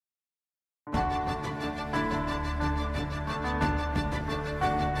Greetings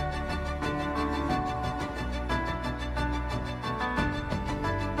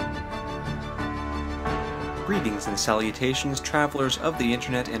and salutations, travelers of the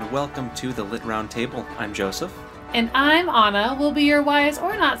internet, and welcome to the Lit Round Table. I'm Joseph. And I'm Anna. We'll be your wise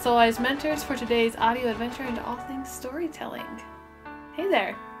or not so wise mentors for today's audio adventure into all things storytelling. Hey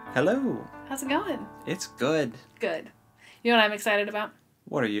there. Hello. How's it going? It's good. Good. You know what I'm excited about?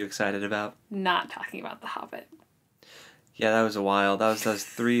 What are you excited about? Not talking about The Hobbit. Yeah, that was a while. That was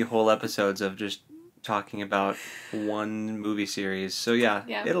 3 whole episodes of just talking about one movie series. So yeah,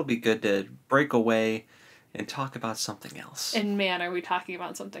 It'll be good to break away and talk about something else. And man, are we talking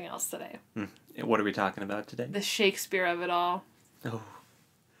about something else today. What are we talking about today? The Shakespeare of it all. Oh.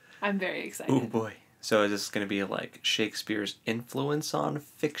 I'm very excited. Oh boy. So is this going to be like Shakespeare's influence on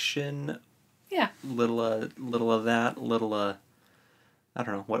fiction? Yeah. Little of that, I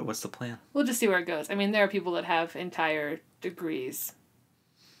don't know. What's the plan? We'll just see where it goes. I mean, there are people that have entire degrees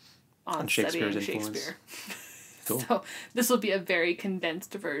on studying Shakespeare. Cool. So this will be a very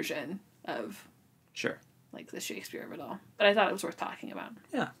condensed version of... Sure. Like the Shakespeare of it all. But I thought it was worth talking about.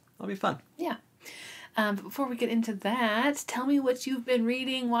 Yeah, that'll be fun. Yeah. But before we get into that, tell me what you've been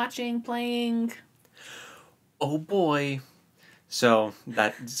reading, watching, playing. Oh boy. So,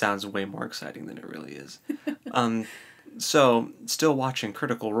 that sounds way more exciting than it really is. So, still watching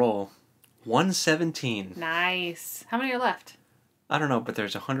Critical Role. 117. Nice. How many are left? I don't know, but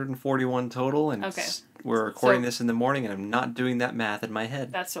there's 141 total, and okay. We're recording this in the morning, and I'm not doing that math in my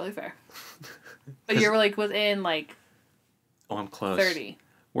head. That's totally fair. But you're like within like... Oh, I'm close. 30.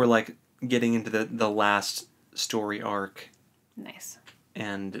 We're like getting into the last story arc. Nice.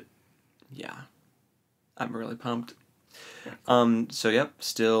 And yeah, I'm really pumped. So yep,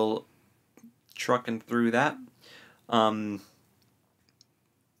 still trucking through that.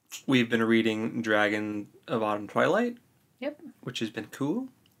 We've been reading Dragon of Autumn Twilight. Yep. Which has been cool.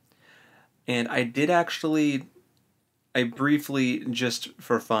 And I briefly, just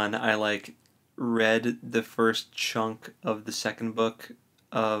for fun, I read the first chunk of the second book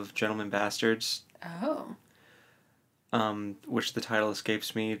of Gentlemen Bastards. Oh. Which the title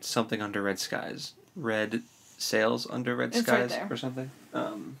escapes me. It's something under red skies. Red sails under red it's skies, right there. Or something.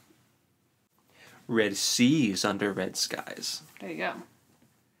 Red seas under red skies. There you go.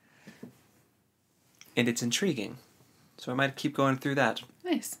 And it's intriguing. So I might keep going through that.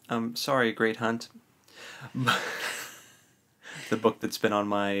 Nice. Sorry, Great Hunt. The book that's been on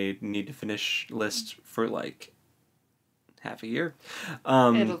my need to finish list for half a year.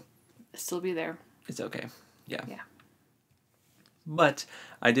 It'll still be there. It's okay. Yeah. Yeah. But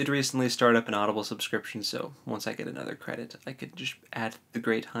I did recently start up an Audible subscription, so once I get another credit, I could just add The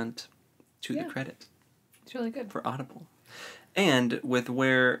Great Hunt to the credit. It's really good. For Audible. And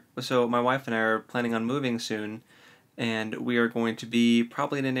so my wife and I are planning on moving soon, and we are going to be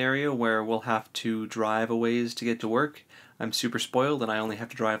probably in an area where we'll have to drive a ways to get to work. I'm super spoiled, and I only have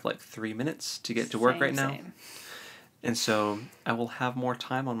to drive 3 minutes to get to work right now. Same. And so I will have more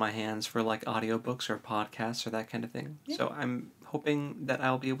time on my hands for audiobooks or podcasts or that kind of thing. Yeah. So I'm hoping that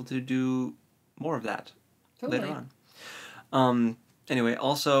I'll be able to do more of that later on. Anyway,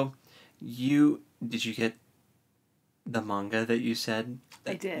 also, did you get the manga that you said?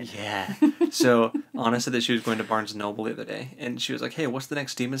 I did. Yeah. So Anna said that she was going to Barnes & Noble the other day, and she was like, hey, what's the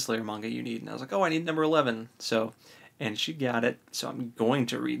next Demon Slayer manga you need? And I was like, oh, I need number 11. And she got it, so I'm going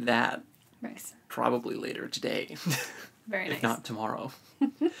to read that. Nice. Probably later today. Very nice. If not tomorrow.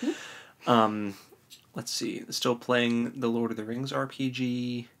 Let's see. Still playing the Lord of the Rings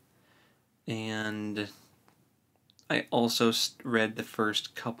RPG. And I also read the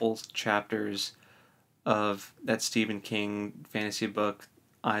first couple chapters of that Stephen King fantasy book,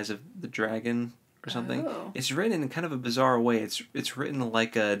 Eyes of the Dragon, or something. Oh. It's written in kind of a bizarre way. It's written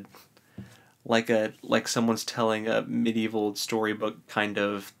like someone's telling a medieval storybook kind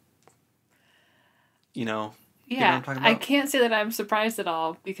of, Yeah, you know what I'm talking about? I can't say that I'm surprised at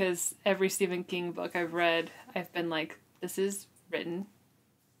all, because every Stephen King book I've read, I've been like, this is written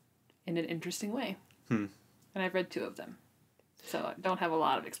in an interesting way. And I've read 2 of them. So I don't have a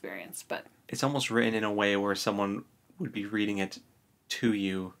lot of experience, but... It's almost written in a way where someone would be reading it to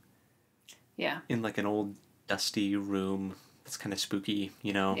you. Yeah. In an old dusty room. It's kind of spooky,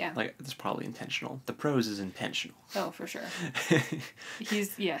 Yeah. It's probably intentional. The prose is intentional. Oh, for sure.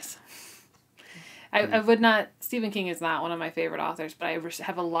 Yes. I would not... Stephen King is not one of my favorite authors, but I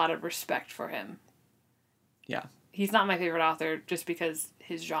have a lot of respect for him. Yeah. He's not my favorite author just because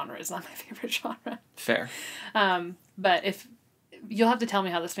his genre is not my favorite genre. Fair. But if... You'll have to tell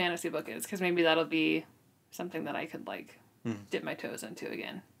me how this fantasy book is, because maybe that'll be something that I could, dip my toes into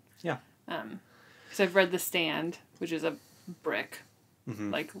again. Yeah. Because I've read The Stand, which is a brick.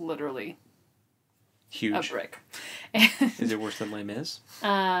 Mm-hmm. Like, literally. Huge. A brick. Is it worse than Les Mis?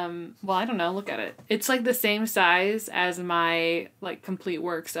 Well, I don't know. Look at it. It's like the same size as my like complete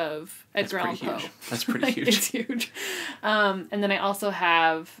works of Edgar Allan Poe. That's pretty like, huge. It's huge. And then I also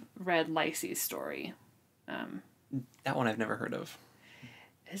have read Leighy's story. That one I've never heard of.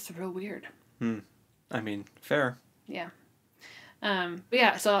 It's real weird. I mean, fair. Yeah. But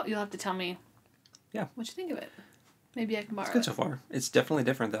yeah, so you'll have to tell me. Yeah. What you think of it? Maybe I can borrow it. It's good so far. It's definitely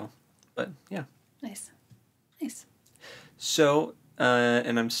different though, but yeah. Nice. So,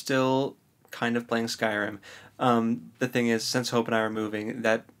 and I'm still kind of playing Skyrim. The thing is, since Hope and I are moving,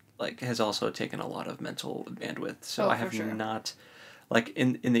 that like has also taken a lot of mental bandwidth. So I have not, like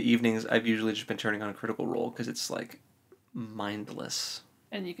in the evenings, I've usually just been turning on Critical Role because it's like mindless.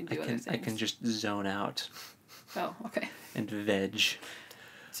 And you can do other things. I can just zone out. Oh, okay. And veg.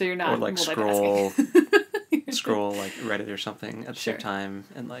 So you're not or like scroll like Reddit or something at the same time,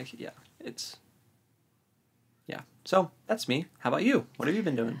 and like it's. Yeah. So that's me. How about you? What have you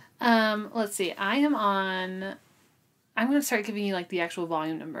been doing? Let's see. I'm going to start giving you like the actual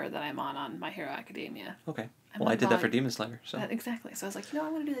volume number that I'm on My Hero Academia. Okay. Well, I did that for Demon Slayer, so. Exactly. So I was like,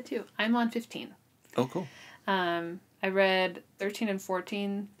 I'm going to do that too. I'm on 15. Oh, cool. I read 13 and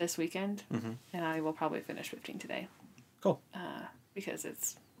 14 this weekend, mm-hmm. and I will probably finish 15 today. Cool. Because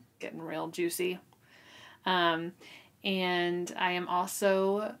it's getting real juicy. And I am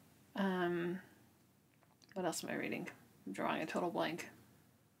also, what else am I reading? I'm drawing a total blank.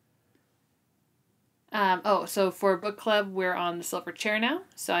 So for book club, we're on The Silver Chair now.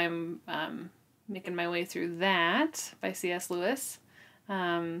 So I'm making my way through that by C.S. Lewis.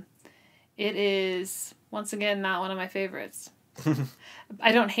 It is, once again, not one of my favorites.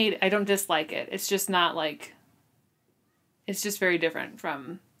 I don't hate it. I don't dislike it. It's just not like... It's just very different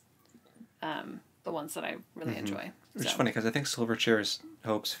from the ones that I really enjoy. Which is funny, because I think Silver Chair is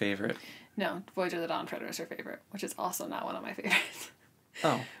Hope's favorite. No, Voyage of the Dawn Treader is her favorite, which is also not one of my favorites.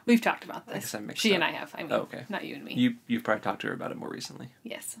 Oh. We've talked about this. I guess I mixed She up. and I have. I mean, okay. Not you and me. You've probably talked to her about it more recently.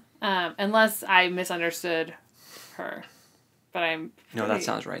 Yes. Unless I misunderstood her. But No, that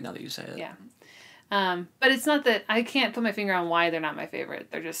sounds right now that you say it. Yeah. But it's not that... I can't put my finger on why they're not my favorite.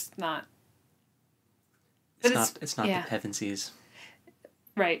 They're just not... It's not the Pevensies.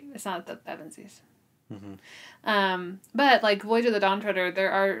 Right. It's not the Pevensies. Mm-hmm. But like Voyage of the Dawn Treader,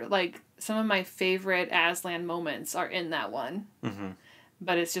 there are like some of my favorite Aslan moments are in that one. Mm-hmm.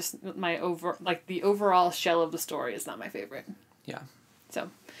 But it's just the overall shell of the story is not my favorite. Yeah.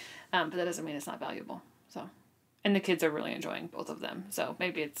 So, but that doesn't mean it's not valuable. So, and the kids are really enjoying both of them. So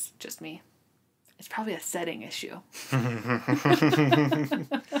maybe it's just me. It's probably a setting issue. I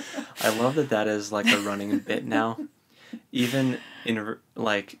love that is like a running bit now. Even in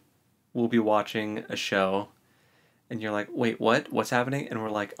like, we'll be watching a show, and you're like, "Wait, what? What's happening?" And we're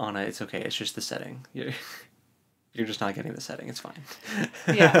like, "Anna, it's okay. It's just the setting. You're just not getting the setting. It's fine."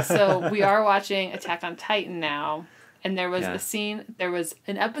 Yeah. So we are watching Attack on Titan now, and there was a scene. There was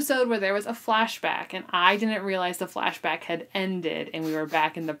an episode where there was a flashback, and I didn't realize the flashback had ended, and we were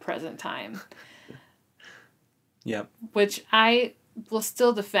back in the present time. Yep. Which I will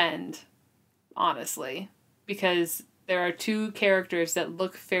still defend, honestly, because there are two characters that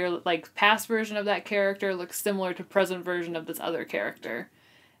look fairly... Like, past version of that character looks similar to present version of this other character.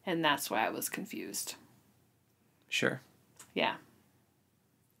 And that's why I was confused. Sure. Yeah.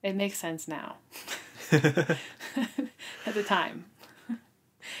 It makes sense now. At the time.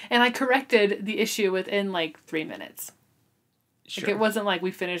 And I corrected the issue within, 3 minutes. Sure. Like, it wasn't like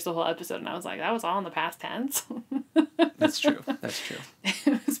we finished the whole episode and I was like, that was all in the past tense. That's true.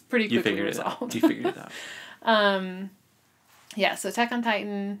 It was pretty quickly resolved. You figured it out. Yeah, so Attack on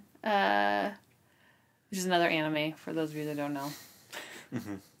Titan, which is another anime, for those of you that don't know.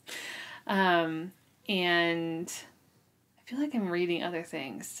 Mm-hmm. And I feel like I'm reading other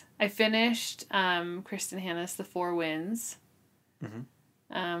things. I finished Kristin Hanna's The Four Winds,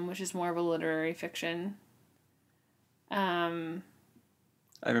 which is more of a literary fiction. I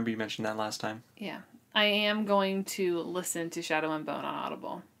remember you mentioned that last time. Yeah. I am going to listen to Shadow and Bone on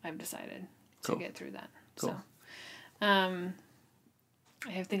Audible. I've decided to get through that. Cool. So,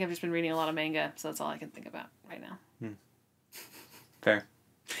 I think I've just been reading a lot of manga, so that's all I can think about right now. Fair.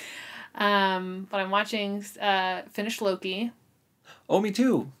 But I'm watching, finished Loki. Oh, me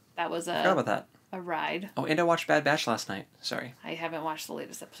too. That was I forgot about that. A ride. Oh, and I watched Bad Batch last night. Sorry. I haven't watched the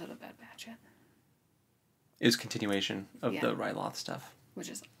latest episode of Bad Batch yet. It was continuation of the Ryloth stuff. Which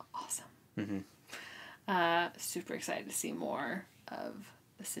is awesome. Mm-hmm. Super excited to see more of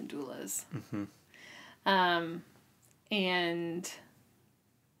the Syndulas. Mm-hmm. And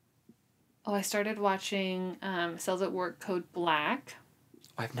Oh, I started watching Cells at Work Code Black.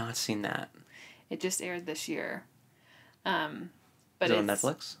 I've not seen that. It just aired this year. But is it on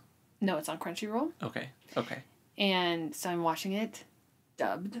Netflix? No, it's on Crunchyroll. Okay. And so I'm watching it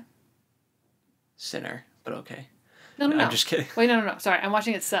dubbed. Sinner, but okay. No. I'm just kidding. Wait, no. Sorry, I'm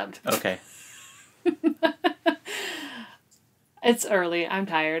watching it subbed. Okay. It's early. I'm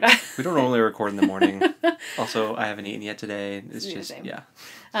tired. We don't normally record in the morning. Also, I haven't eaten yet today. It's just, yeah.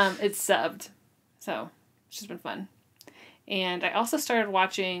 It's subbed. So, it's just been fun. And I also started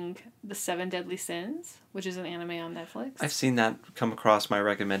watching The Seven Deadly Sins, which is an anime on Netflix. I've seen that come across my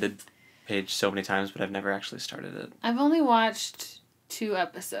recommended page so many times, but I've never actually started it. I've only watched 2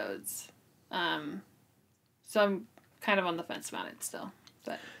 episodes. So I'm kind of on the fence about it still.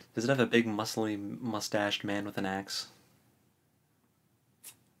 But does it have a big muscly mustached man with an axe?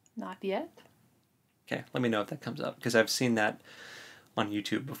 Not yet. Okay, let me know if that comes up, because I've seen that on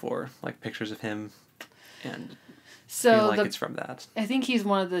YouTube before, like pictures of him, and feel like it's from that. I think he's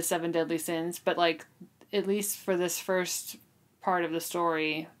one of the 7 deadly sins, but like at least for this first part of the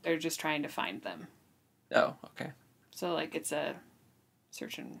story, they're just trying to find them. Oh, okay. So like it's a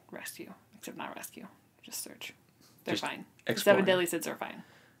search and rescue, except not rescue, just search. They're just fine. The 7 deadly sins are fine.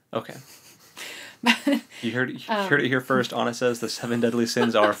 Okay. You heard it here first. Anna says the 7 deadly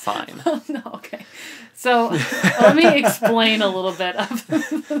sins are fine. Oh, no, okay. So let me explain a little bit of.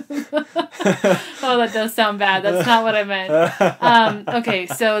 Oh, that does sound bad. That's not what I meant. Okay,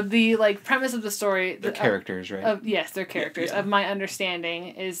 so the like premise of the story. They're characters, right? Yes, they're characters. Yeah. Of my understanding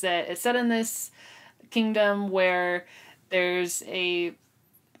is that it's set in this kingdom where there's there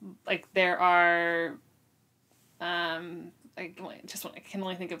are. I can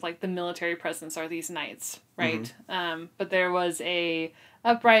only think of like the military presence are these knights, right? Mm-hmm. But there was a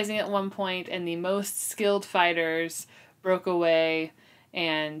uprising at one point, and the most skilled fighters broke away,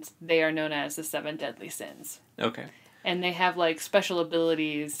 and they are known as the 7 deadly sins. Okay. And they have like special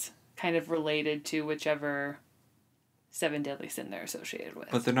abilities kind of related to whichever 7 deadly sin they're associated with.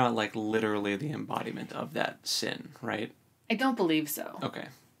 But they're not like literally the embodiment of that sin, right? I don't believe so. Okay.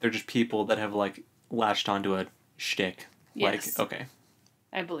 They're just people that have like latched onto a shtick. Yes. Like, okay.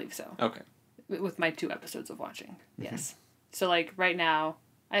 I believe so. Okay. With my 2 episodes of watching. Mm-hmm. Yes. So like right now,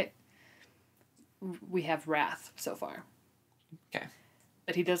 we have Wrath so far. Okay.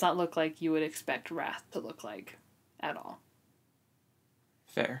 But he does not look like you would expect Wrath to look like at all.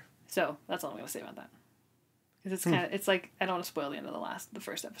 Fair. So that's all I'm going to say about that. Because it's kind of, it's like, I don't want to spoil the end of the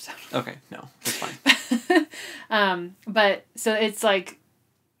first episode. Okay, no, it's fine. But, so it's like,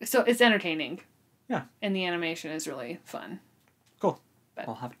 so it's entertaining. Yeah. And the animation is really fun. Cool. But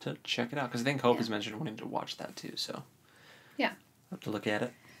I'll have to check it out, because I think Hope has mentioned wanting to watch that too, so. Yeah. I'll have to look at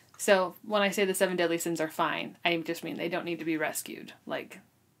it. So, when I say the 7 deadly sins are fine, I just mean they don't need to be rescued. Like,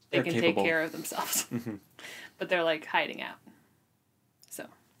 they can take care of themselves. Mm-hmm. But they're, like, hiding out. So.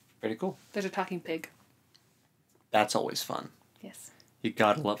 Pretty cool. There's a talking pig. That's always fun. Yes. You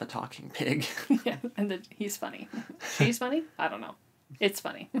gotta love a talking pig. Yeah, and he's funny. She's funny? I don't know. It's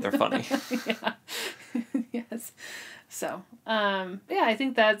funny. They're funny. Yeah. Yes. So, yeah, I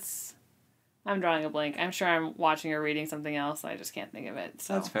think that's... I'm drawing a blank. I'm sure I'm watching or reading something else. I just can't think of it.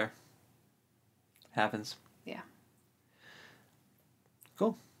 So. That's fair. Happens. Yeah.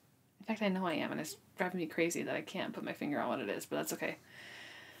 Cool. In fact, I know I am, and it's driving me crazy that I can't put my finger on what it is, but that's okay.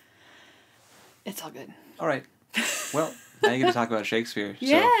 It's all good. All right. Well, now you get to talk about Shakespeare. So.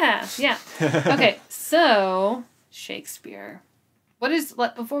 Yeah. Okay, so Shakespeare.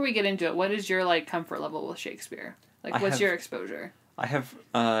 Before we get into it, what is your like comfort level with Shakespeare? Like, what's your exposure? I have,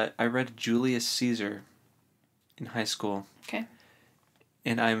 I read Julius Caesar in high school. Okay.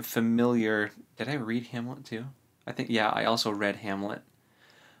 And I'm familiar, did I read Hamlet too? I think, yeah, I also read Hamlet.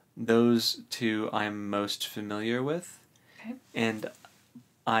 Those 2 I'm most familiar with. Okay. And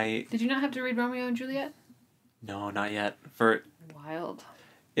Did you not have to read Romeo and Juliet? No, not yet. Wild.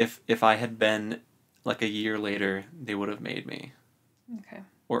 If I had been like a year later, they would have made me. Okay.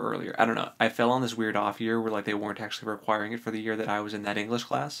 Or earlier. I don't know. I fell on this weird off year where like they weren't actually requiring it for the year that I was in that English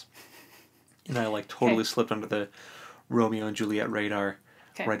class. And I like totally slipped under the Romeo and Juliet radar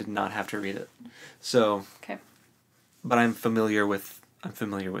where I did not have to read it. So but I'm familiar with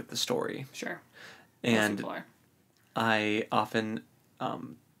the story. Sure. And I often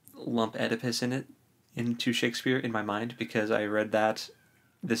lump Oedipus into Shakespeare in my mind because I read that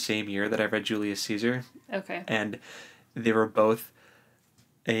the same year that I read Julius Caesar. Okay. And they were both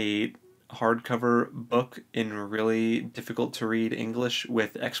a hardcover book in really difficult to read English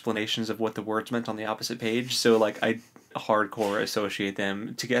with explanations of what the words meant on the opposite page. So like I hardcore associate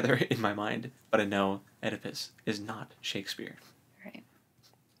them together in my mind, but I know Oedipus is not Shakespeare. Right.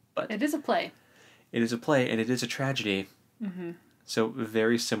 But it is a play. It is a play, and it is a tragedy. Mm-hmm. So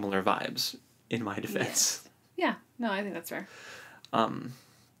very similar vibes, in my defense. Yes. Yeah, no, I think that's fair. And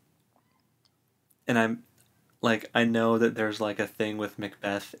I'm, like, I know that there's, like, a thing with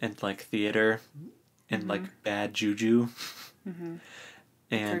Macbeth and, like, theater and, like, bad juju. Mm-hmm.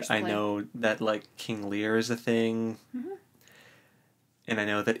 And I know that, like, King Lear is a thing. Mm-hmm. And I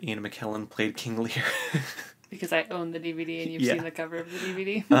know that Ian McKellen played King Lear. Because I own the DVD and you've seen the cover of the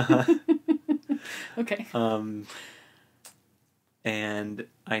DVD. Uh-huh. Okay. And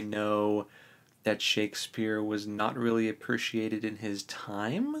I know that Shakespeare was not really appreciated in his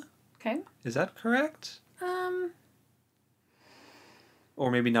time. Okay. Is that correct?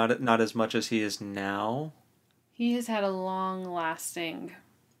 Or maybe not as much as he is now. He has had a long-lasting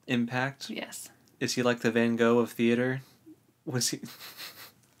impact. Yes. Is he like the Van Gogh of theater? Was he?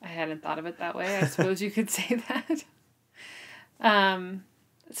 I hadn't thought of it that way. I suppose you could say that.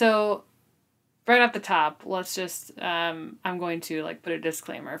 So right off the top, let's just I'm going to like put a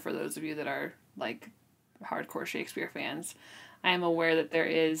disclaimer for those of you that are like hardcore Shakespeare fans. I am aware that there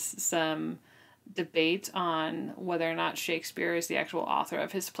is some debate on whether or not Shakespeare is the actual author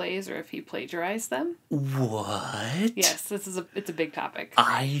of his plays or if he plagiarized them. What? Yes, it's a big topic.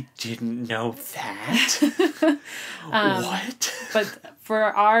 I didn't know that. What? But for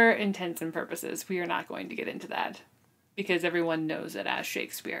our intents and purposes, we are not going to get into that because everyone knows it as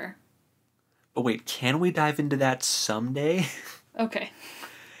Shakespeare. But wait, can we dive into that someday? Okay,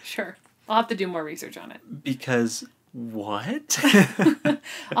 sure. I'll have to do more research on it. Because what?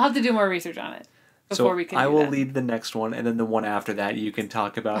 I'll have to do more research on it before we can do I will that. lead the next one, and then the one after that, you can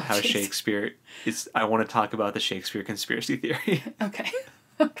talk about how geez. Shakespeare is. I want to talk about the Shakespeare conspiracy theory. Okay.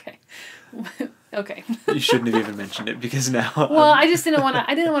 Okay. Okay. You shouldn't have even mentioned it because now. Well, I just didn't want to.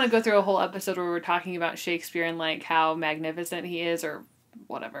 I didn't want to go through a whole episode where we're talking about Shakespeare and like how magnificent he is, or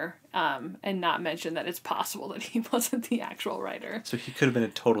whatever, and not mention that it's possible that he wasn't the actual writer. So he could have been a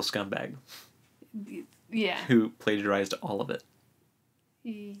total scumbag. Yeah. Who plagiarized all of it.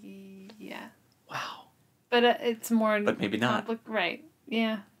 Yeah. Wow. But it's more. But maybe not. Right.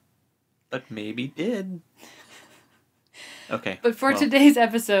 Yeah. But maybe did. Okay. But for today's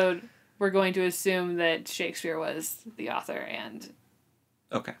episode, we're going to assume that Shakespeare was the author and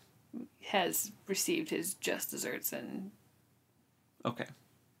okay, has received his just desserts and okay,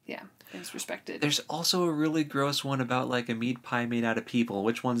 yeah, is respected. There's also a really gross one about like a meat pie made out of people.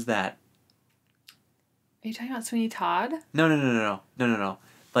 Which one's that? Are you talking about Sweeney Todd? No.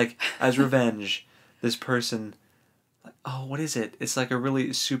 Like, as revenge, this person... Oh, what is it? It's like a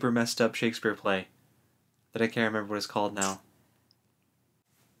really super messed up Shakespeare play that I can't remember what it's called now.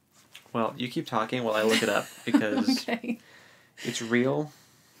 Well, you keep talking while I look it up, because okay. It's real.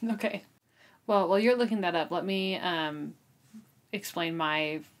 Okay. Well, while you're looking that up, let me explain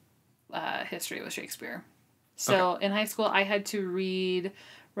my history with Shakespeare. So, in high school, I had to read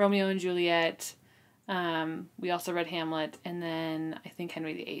Romeo and Juliet. We also read Hamlet, and then I think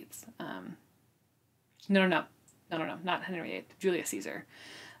Henry VIII. No, not Henry VIII. Julius Caesar.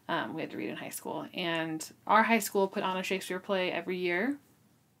 We had to read in high school, and our high school put on a Shakespeare play every year,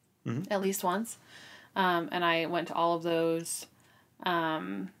 at least once, and I went to all of those,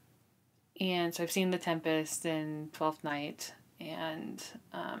 and so I've seen The Tempest and Twelfth Night, and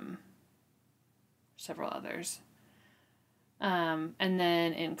several others. And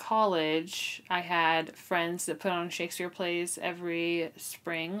then in college, I had friends that put on Shakespeare plays every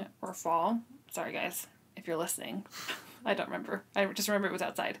spring or fall. Sorry, guys, if you're listening. I don't remember. I just remember it was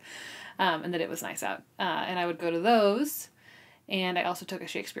outside, and that it was nice out. And I would go to those, and I also took a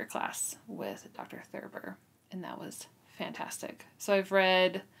Shakespeare class with Dr. Thurber, and that was fantastic. So I've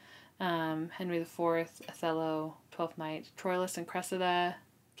read Henry IV, Othello, Twelfth Night, Troilus and Cressida,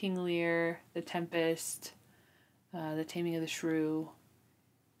 King Lear, The Tempest, The Taming of the Shrew,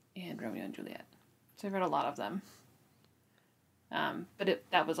 and Romeo and Juliet. So I've read a lot of them. But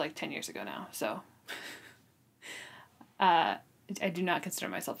that was like 10 years ago now, so... I do not consider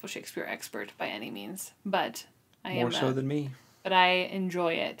myself a Shakespeare expert by any means, but I am... More so than me. But I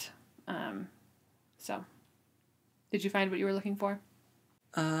enjoy it. So, did you find what you were looking for?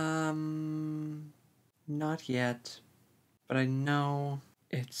 Not yet. But I know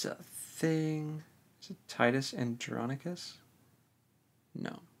it's a thing... Is it Titus Andronicus?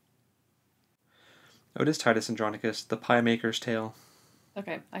 No. Oh, it is Titus Andronicus, the Pie Maker's Tale.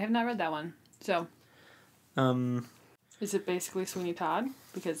 Okay, I have not read that one. So, is it basically Sweeney Todd?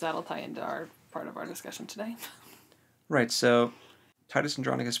 Because that'll tie into our part of our discussion today. Right, so Titus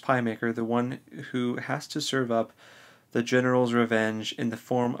Andronicus Pie Maker, the one who has to serve up the general's revenge in the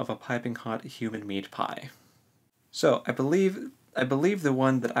form of a piping hot human meat pie. So, I believe I believe the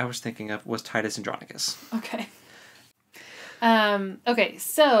one that I was thinking of was Titus Andronicus. Okay. Okay,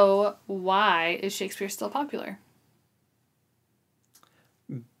 so why is Shakespeare still popular?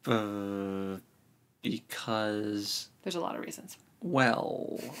 Because... There's a lot of reasons.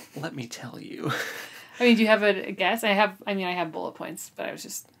 Well, let me tell you. I mean, do you have a guess? I have bullet points, but I was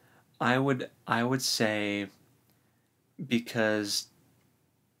just... I would say because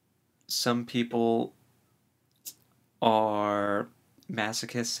some people are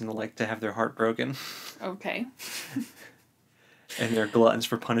masochists and like to have their heart broken. Okay. And they're gluttons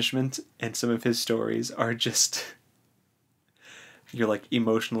for punishment, and some of his stories are just... You're, like,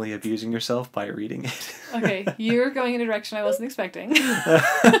 emotionally abusing yourself by reading it. Okay, you're going in a direction I wasn't expecting.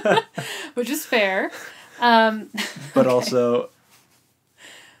 Which is fair. But okay. also...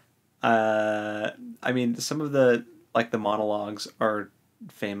 I mean, some of the monologues are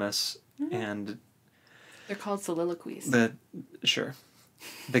famous, and... They're called soliloquies. Sure.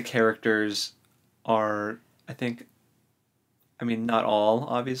 The characters are, I think... I mean, not all,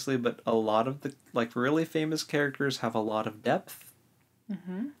 obviously, but a lot of the, like, really famous characters have a lot of depth.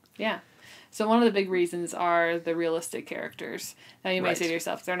 Mm-hmm. Yeah. So one of the big reasons are the realistic characters. Now you may say to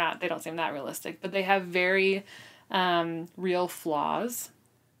yourself, they don't seem that realistic, but they have very real flaws.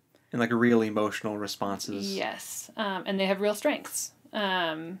 And, like, real emotional responses. Yes. And they have real strengths.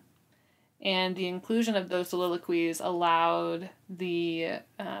 And the inclusion of those soliloquies allowed the,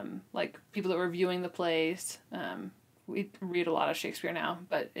 people that were viewing the plays, we read a lot of Shakespeare now,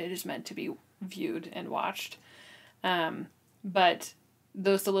 but it is meant to be viewed and watched. But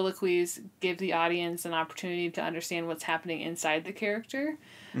those soliloquies give the audience an opportunity to understand what's happening inside the character,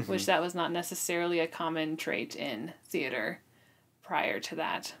 which that was not necessarily a common trait in theater prior to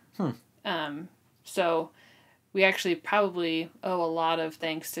that. So we actually probably owe a lot of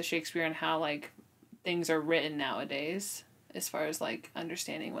thanks to Shakespeare and how, like, things are written nowadays, as far as, like,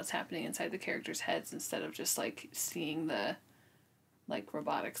 understanding what's happening inside the characters' heads instead of just, like, seeing the, like,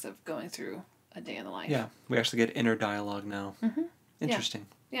 robotics of going through a day in the life. Yeah, we actually get inner dialogue now. Mm-hmm. Interesting.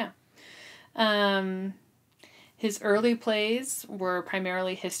 Yeah. His early plays were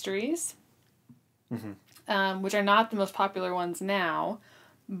primarily histories, which are not the most popular ones now,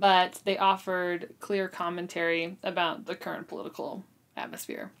 but they offered clear commentary about the current political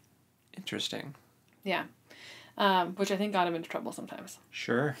atmosphere. Interesting. Yeah. Which I think got him into trouble sometimes.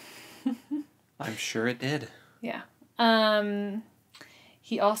 Sure. I'm sure it did. Yeah.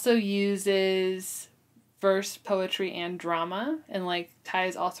 He also uses verse, poetry, and drama, and, like,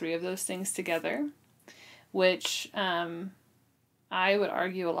 ties all three of those things together, which I would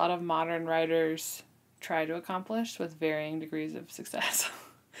argue a lot of modern writers try to accomplish with varying degrees of success.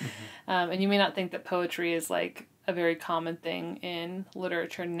 And you may not think that poetry is, like, a very common thing in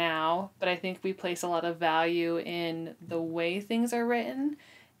literature now, but I think we place a lot of value in the way things are written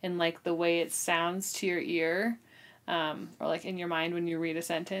and, like, the way it sounds to your ear, or, like, in your mind when you read a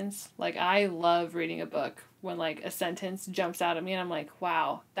sentence. Like, I love reading a book when, like, a sentence jumps out at me and I'm like,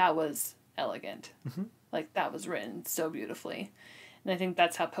 wow, that was elegant. Like, that was written so beautifully. And I think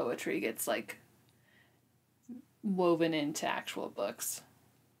that's how poetry gets, like, woven into actual books.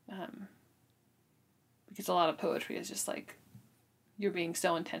 Because a lot of poetry is just, like, you're being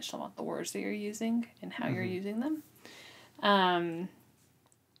so intentional about the words that you're using and how you're using them. And,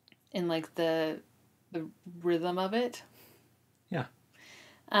 like, the rhythm of it. Yeah.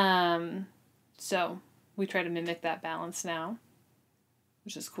 So we try to mimic that balance now,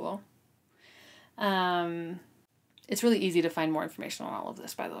 which is cool. It's really easy to find more information on all of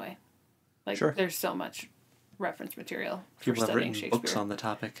this, by the way. Like, there's so much reference material for People studying have written Shakespeare. books on the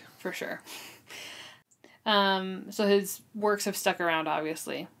topic. For sure. So his works have stuck around,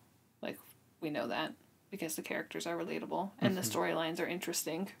 obviously. Like, we know that because the characters are relatable and the storylines are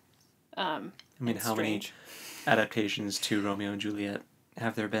interesting. I mean, how many adaptations to Romeo and Juliet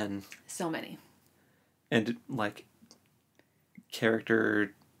have there been? So many. And, like, characters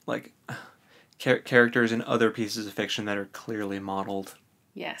in other pieces of fiction that are clearly modeled.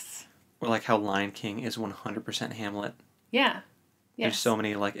 Yes. Or, like, how Lion King is 100% Hamlet. Yeah. Yes. There's so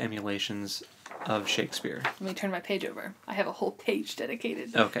many, like, emulations of Shakespeare. Let me turn my page over. I have a whole page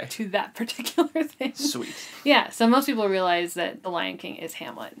dedicated to that particular thing. Sweet. Yeah, so most people realize that The Lion King is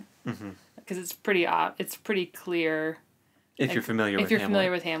Hamlet. Because it's pretty clear. If you're familiar with Hamlet. If you're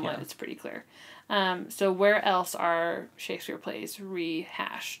familiar with Hamlet, it's pretty clear. So where else are Shakespeare plays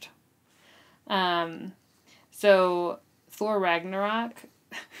rehashed? So Thor Ragnarok.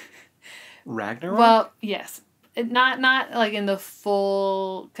 Ragnarok? Well, yes. Not like in the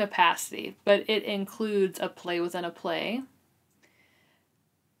full capacity, but it includes a play within a play.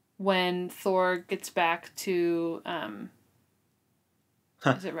 When Thor gets back to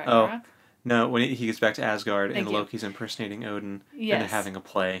Is it Ragnarok? No, when he gets back to Asgard Thank and you. Loki's impersonating Odin, Yes. and they're having a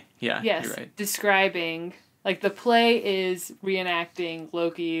play. Yeah, Yes. you're right. Describing, like, the play is reenacting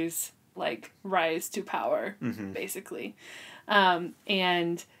Loki's, like, rise to power, basically.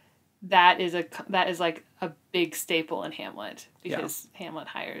 And that is like a big staple in Hamlet, because Hamlet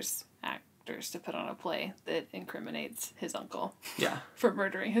hires actors to put on a play that incriminates his uncle for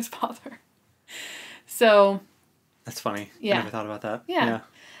murdering his father. So that's funny. Yeah. I never thought about that. Yeah.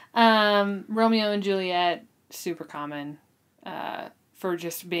 Romeo and Juliet, super common for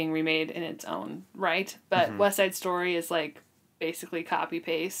just being remade in its own right. But West Side Story is like basically copy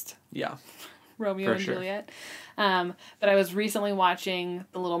paste. Yeah. Romeo and Juliet. But I was recently watching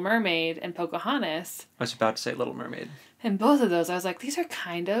The Little Mermaid and Pocahontas. I was about to say Little Mermaid. And both of those, I was like, these are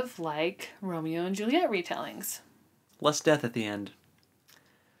kind of like Romeo and Juliet retellings. Less death at the end.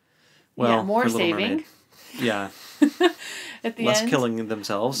 Well, more for Little saving. Mermaid. Yeah. At the Less end. killing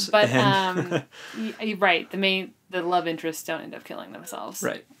themselves. But you're right. The love interests don't end up killing themselves.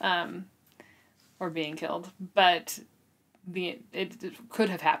 Right. Or being killed. But it could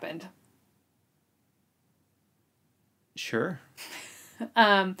have happened. Sure.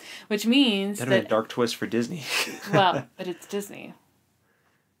 Which means That'd be a dark twist for Disney. Well, but it's Disney.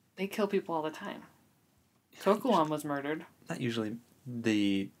 They kill people all the time. Cocoon was murdered. Not usually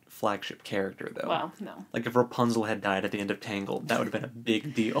the flagship character, though. Well, no. Like if Rapunzel had died at the end of Tangled, that would have been a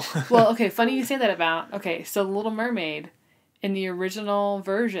big deal. Well, okay, funny you say that about... Okay, so Little Mermaid, in the original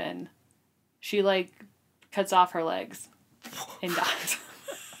version, she, like, cuts off her legs and dies.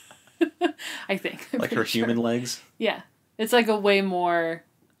 I think. Like her human legs? Yeah. It's like a way more...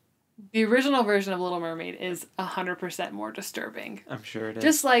 The original version of Little Mermaid is 100% more disturbing. I'm sure it is.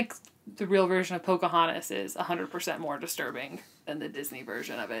 Just like the real version of Pocahontas is 100% more disturbing than the Disney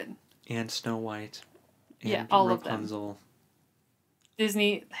version of it. And Snow White. And yeah, all Rapunzel. of them.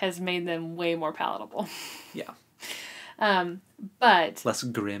 Disney has made them way more palatable. Yeah. But... Less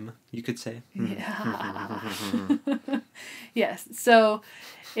grim, you could say. Yeah. Yes. So,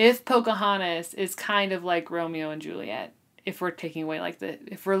 if Pocahontas is kind of like Romeo and Juliet, if we're taking away like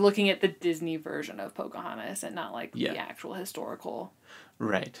if we're looking at the Disney version of Pocahontas and not like the actual historical,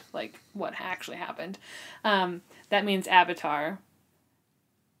 right? Like what actually happened, that means Avatar,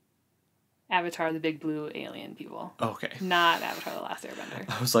 the big blue alien people. Okay. Not Avatar: The Last Airbender.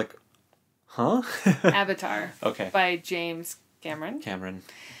 I was like, huh? Avatar. Okay. By James Cameron.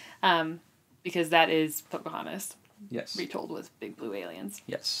 Because that is Pocahontas. Yes. Retold with big blue aliens.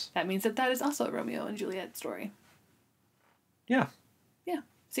 Yes. That means that is also a Romeo and Juliet story. Yeah. Yeah.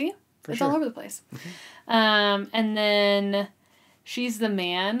 See? For it's sure. all over the place. Mm-hmm. And then She's the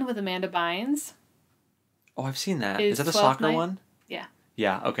Man with Amanda Bynes. Oh, I've seen that. Is that the soccer Night? one? Yeah.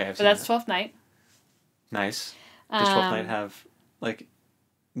 Yeah, okay. I've seen that's that. 12th Night. Nice. Does 12th Night have, like,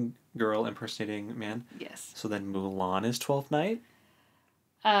 girl impersonating man? Yes. So then Mulan is 12th Night?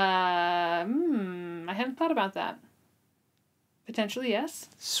 I hadn't thought about that. Potentially, yes.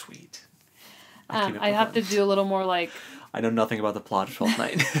 Sweet. I have to do a little more, like... I know nothing about the plot of 12th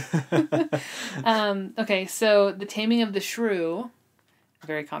Night. Okay, so The Taming of the Shrew, a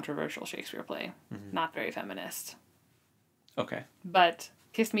very controversial Shakespeare play. Mm-hmm. Not very feminist. Okay. But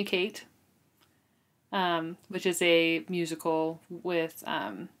Kiss Me, Kate, which is a musical with...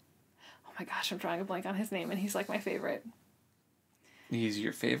 oh my gosh, I'm drawing a blank on his name, and he's like my favorite. He's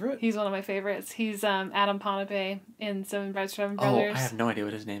your favorite? He's one of my favorites. He's Adam Ponape in Seven Brides, Seven Brothers. Oh, I have no idea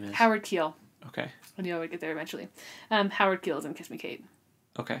what his name is. Howard Keel. Okay. I knew I would get there eventually. Howard Keel is in Kiss Me, Kate.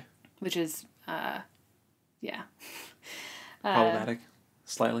 Okay. Which is, yeah. Problematic?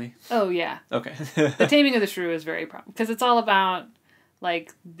 Slightly? Oh, yeah. Okay. The Taming of the Shrew is very problematic. Because it's all about,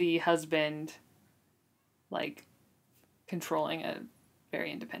 like, the husband, like, controlling a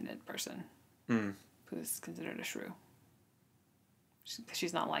very independent person who's considered a shrew.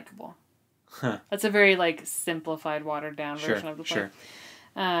 She's not likable. Huh. That's a very, like, simplified, watered-down version of the play.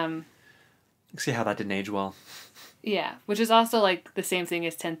 Sure. See how that didn't age well. Yeah, which is also, like, the same thing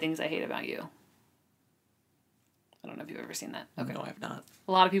as 10 Things I Hate About You. I don't know if you've ever seen that. Okay. No, I have not.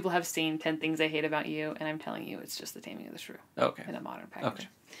 A lot of people have seen 10 Things I Hate About You, and I'm telling you, it's just The Taming of the Shrew. Okay. In a modern package.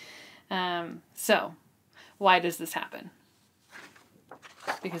 Okay. So, why does this happen?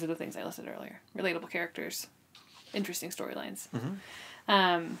 Because of the things I listed earlier. Relatable characters. Interesting storylines.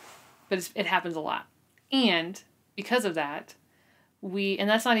 Mm-hmm. But it happens a lot. And because of that, and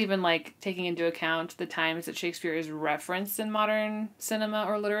that's not even like taking into account the times that Shakespeare is referenced in modern cinema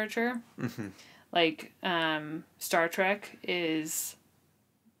or literature. Mm-hmm. Like, Star Trek is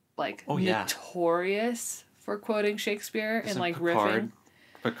like notorious for quoting Shakespeare and like Picard riffing.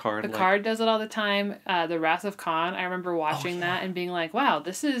 Picard does it all the time. The Wrath of Khan, I remember watching that and being like, wow,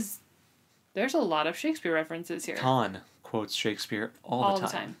 there's a lot of Shakespeare references here. Khan quotes Shakespeare all the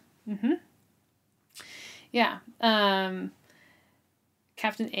time. Mm-hmm. Yeah.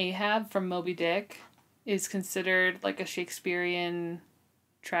 Captain Ahab from Moby Dick is considered like a Shakespearean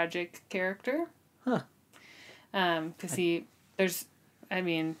tragic character. Huh. Because I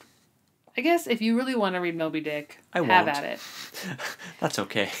guess if you really want to read Moby Dick, have at it. That's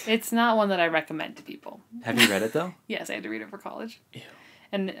okay. It's not one that I recommend to people. Have you read it, though? Yes, I had to read it for college. Ew.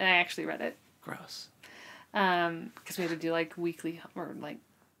 And I actually read it. Gross. Because we had to do, like, weekly, or, like,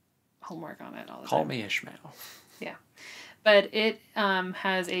 homework on it all the time. Call me Ishmael. Yeah. But it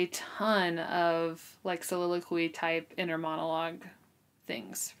has a ton of, like, soliloquy-type inner monologue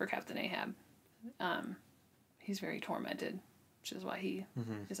things for Captain Ahab. He's very tormented, which is why he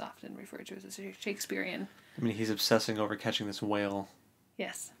is often referred to as a Shakespearean. I mean, he's obsessing over catching this whale.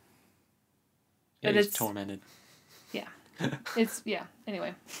 Yes. Yeah, he's tormented. Yeah.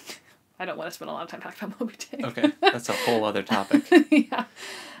 Anyway. I don't want to spend a lot of time talking about Moby Dick. Okay, that's a whole other topic. Yeah.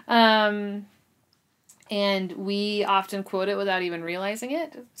 And we often quote it without even realizing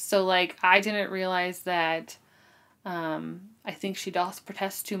it. So, like, I didn't realize that I think she doth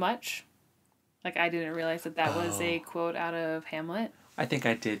protest too much. Like, I didn't realize that was a quote out of Hamlet. I think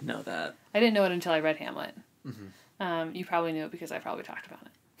I did know that. I didn't know it until I read Hamlet. Mm-hmm. You probably knew it because I probably talked about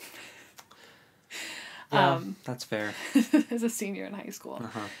it. Yeah, that's fair. As a senior in high school.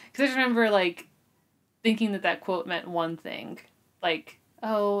 Because I just remember, like, thinking that quote meant one thing. Like,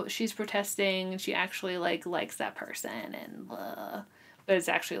 oh, she's protesting, and she actually, like, likes that person, and blah. But it's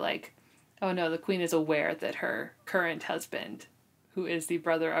actually like, oh no, the queen is aware that her current husband, who is the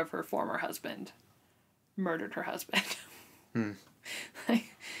brother of her former husband, murdered her husband. Like,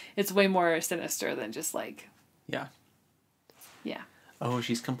 it's way more sinister than just, like... Yeah. Yeah. Oh,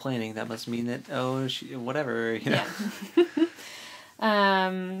 she's complaining. That must mean that, whatever, you know.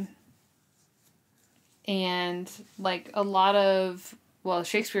 Yeah. And, like, a lot of... Well,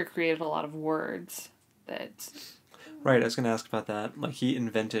 Shakespeare created a lot of words that... Right, I was going to ask about that. Like, he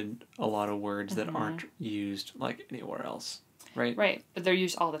invented a lot of words that aren't used, like, anywhere else, right? Right, but they're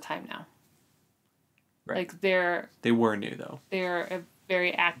used all the time now. Right. Like, they were new, though. They're a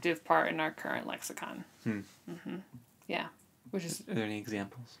very active part in our current lexicon. Yeah. Which is... Are there any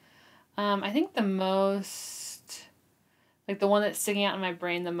examples? I think the most... Like, the one that's sticking out in my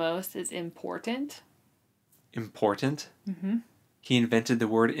brain the most is important. Important? He invented the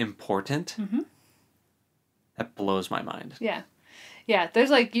word important? That blows my mind. Yeah. Yeah, there's,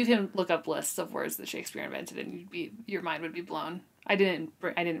 like, you can look up lists of words that Shakespeare invented and your mind would be blown. I didn't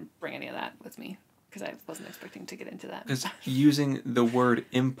bring any of that with me because I wasn't expecting to get into that. Because using the word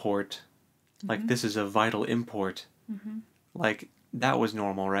import, like, this is a vital import, like, that was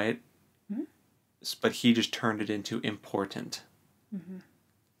normal, right? But he just turned it into important.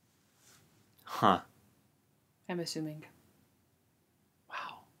 Huh. I'm assuming.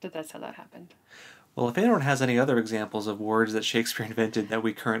 Wow. That's how that happened. Well, if anyone has any other examples of words that Shakespeare invented that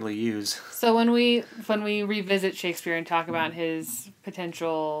we currently use. So when we revisit Shakespeare and talk about his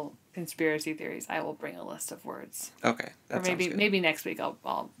potential conspiracy theories, I will bring a list of words. Okay. Or maybe next week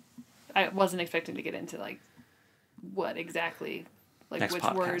I wasn't expecting to get into, like, what exactly, like, next which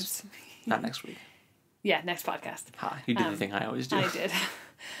podcast. Words. Not next week. Yeah, next podcast. You did the thing I always do. I did.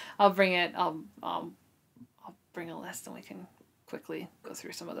 I'll bring it. I'll bring a list and we can quickly go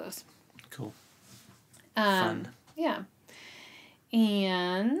through some of those. Cool. Fun. Yeah.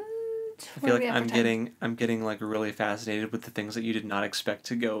 And I feel like I'm getting like really fascinated with the things that you did not expect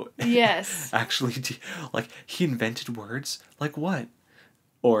to go. Yes. Actually, like, he invented words? Like what?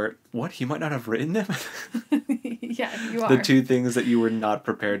 Or what? He might not have written them? Yeah, you are. The two things that you were not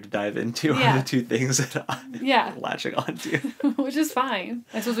prepared to dive into are the two things that I'm latching onto. Which is fine.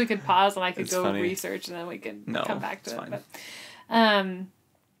 I suppose we could pause and I could go funny. research and then we can come back to it. Fine. But,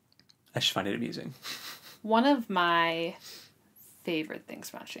 I just find it amusing. One of my favorite things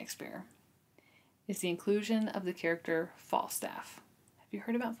about Shakespeare is the inclusion of the character Falstaff. Have you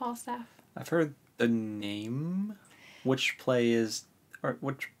heard about Falstaff? I've heard the name. Which play is...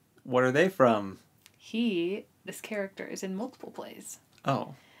 What are they from? This character is in multiple plays.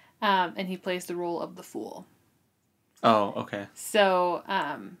 Oh. And he plays the role of the fool. Oh, okay. So,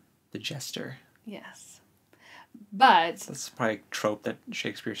 the jester. Yes. But... That's probably a trope that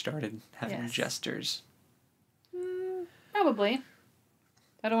Shakespeare started, having jesters. Probably.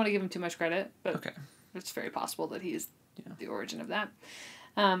 I don't want to give him too much credit, but okay. It's very possible that he's the origin of that.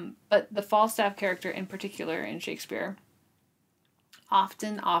 But the Falstaff character in particular in Shakespeare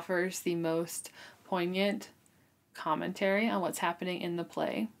often offers the most poignant commentary on what's happening in the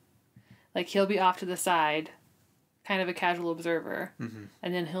play. Like, he'll be off to the side, kind of a casual observer, and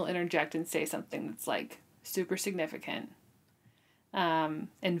then he'll interject and say something that's, like, super significant and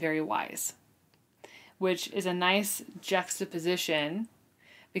very wise, which is a nice juxtaposition,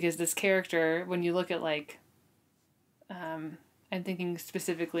 because this character, when you look at, like, I'm thinking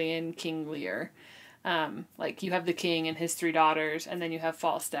specifically in King Lear, like, you have the king and his 3 daughters, and then you have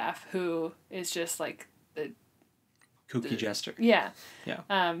Falstaff, who is just, like, the kooky jester. Yeah.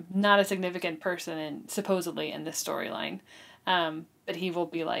 Yeah. Not a significant person supposedly in this storyline. But he will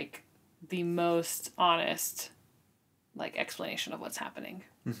be, like, the most honest, like, explanation of what's happening.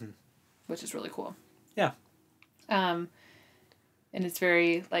 Which is really cool. Yeah. And it's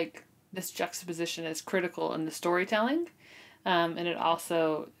very, like, this juxtaposition is critical in the storytelling. And it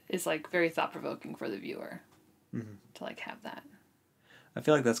also is, like, very thought-provoking for the viewer. To, like, have that. I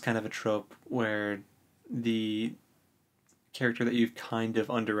feel like that's kind of a trope where the character that you've kind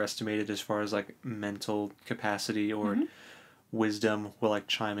of underestimated as far as, like, mental capacity or wisdom will, like,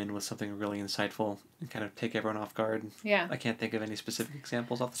 chime in with something really insightful and kind of take everyone off guard. Yeah. I can't think of any specific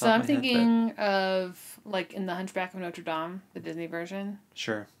examples off the So top I'm of my head. thinking of, like, in The Hunchback of Notre Dame, the Disney version.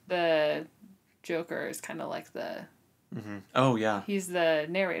 Sure. The Joker is kind of like the... Oh, yeah. He's the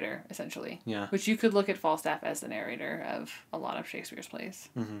narrator, essentially. Yeah. Which you could look at Falstaff as the narrator of a lot of Shakespeare's plays.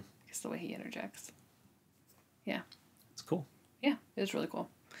 It's the way he interjects. Yeah. It's cool. Yeah, it was really cool.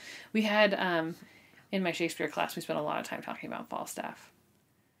 We had, in my Shakespeare class, we spent a lot of time talking about Falstaff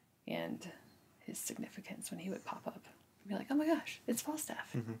and his significance when he would pop up. We'd be like, oh my gosh, it's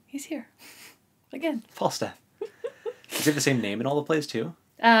Falstaff. He's here. Again. Falstaff. Is it the same name in all the plays, too?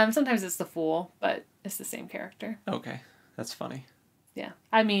 Sometimes it's the Fool, but it's the same character. Okay. That's funny. Yeah.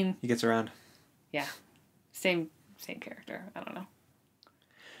 I mean... He gets around. Yeah. Same character. I don't know.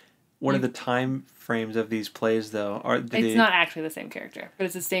 What are the time frames of these plays, though? It's not actually the same character, but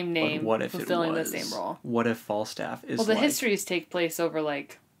it's the same name, what if fulfilling it was? the same role. What if Falstaff is Well, the histories take place over,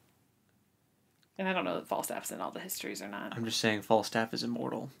 like... And I don't know that Falstaff's in all the histories or not. I'm just saying Falstaff is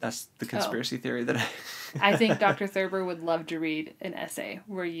immortal. That's the conspiracy theory that I think Dr. Thurber would love to read an essay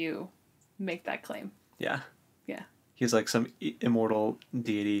where you make that claim. Yeah. Yeah. He's like some immortal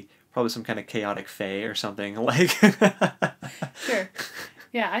deity, probably some kind of chaotic fae or something. Like. Sure.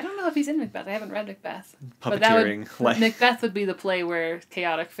 Yeah, I don't know if he's in Macbeth. I haven't read Macbeth. Puppeteering. But Macbeth would be the play where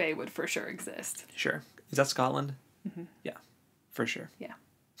chaotic fae would for sure exist. Sure. Is that Scotland? Yeah, for sure. Yeah.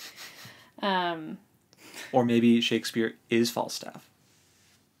 Or maybe Shakespeare is Falstaff.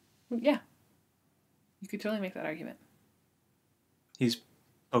 Yeah. You could totally make that argument. He's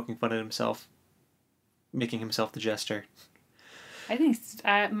poking fun at himself, making himself the jester. I think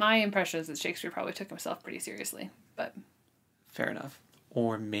my impression is that Shakespeare probably took himself pretty seriously, but... Fair enough.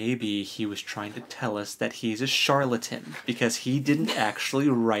 Or maybe he was trying to tell us that he's a charlatan because he didn't actually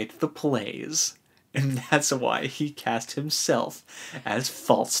write the plays. And that's why he cast himself as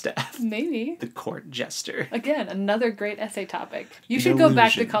Falstaff. Maybe. The court jester. Again, another great essay topic. You should go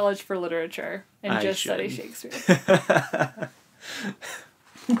back to college for literature and just study Shakespeare.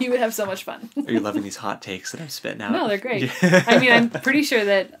 You would have so much fun. Are you loving these hot takes that I'm spitting out? No, they're great. I mean, I'm pretty sure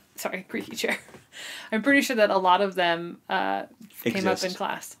that... Sorry, creaky chair. I'm pretty sure that a lot of them came up in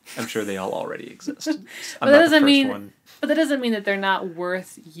class. I'm sure they all already exist. But that doesn't mean that they're not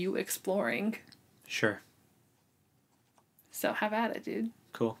worth you exploring. Sure. So have at it, dude.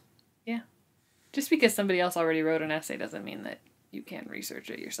 Cool. Yeah. Just because somebody else already wrote an essay doesn't mean that you can't research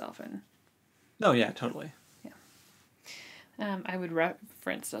it yourself. No, yeah, totally. Yeah. I would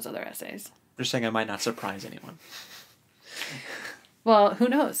reference those other essays. I'm just saying I might not surprise anyone. Well, who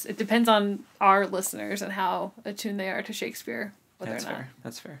knows? It depends on our listeners and how attuned they are to Shakespeare. Whether That's or not fair.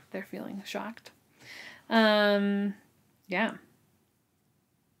 That's fair. They're feeling shocked. Yeah.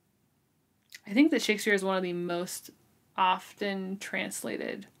 I think that Shakespeare is one of the most often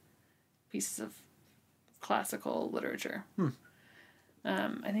translated pieces of classical literature.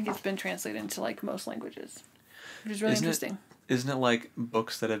 I think it's been translated into like most languages, which is really interesting. Isn't it like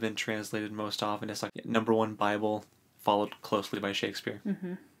books that have been translated most often? It's like number one Bible, followed closely by Shakespeare.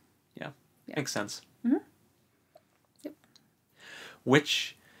 Yeah. Makes sense. Yep.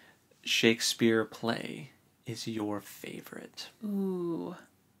 Which Shakespeare play is your favorite? Ooh,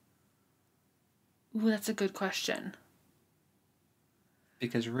 that's a good question.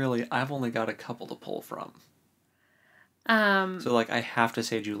 Because really, I've only got a couple to pull from. So like, I have to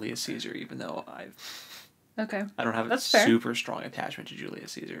say Julius Caesar, even though I don't have a super strong attachment to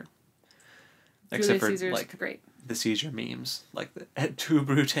Julius Caesar. Except for Caesar's like great. The Caesar memes, like the Et tu,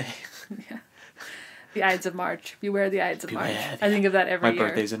 Brute. Yeah. The Ides of March. Beware the Ides of March. I think of that every year. My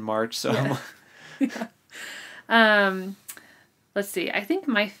birthday's in March, so yeah. Let's see. I think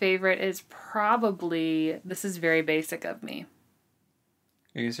my favorite is probably, this is very basic of me.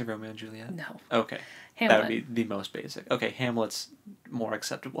 Are you going to say Romeo and Juliet? No. Okay. Hamlet. That would be the most basic. Okay, Hamlet's more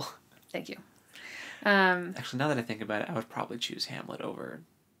acceptable. Thank you. Actually, now that I think about it, I would probably choose Hamlet over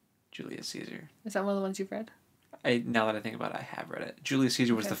Julius Caesar. Is that one of the ones you've read? Now that I think about it, I have read it. Julius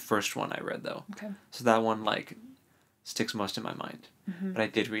Caesar was the first one I read, though. Okay. So that one, like, sticks most in my mind. Mm-hmm. But I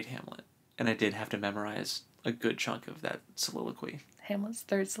did read Hamlet, and I did have to memorize a good chunk of that soliloquy. Hamlet's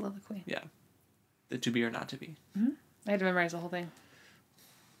third soliloquy. Yeah. The to be or not to be. Mm-hmm. I had to memorize the whole thing.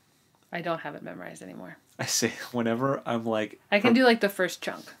 I don't have it memorized anymore. I say, whenever I'm like... I can do, like, the first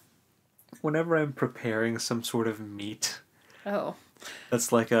chunk. Whenever I'm preparing some sort of meat... Oh.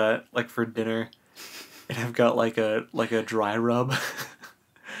 That's like for dinner, and I've got like a dry rub.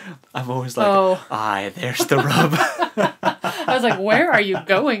 I'm always like, aye, there's the rub. I was like, where are you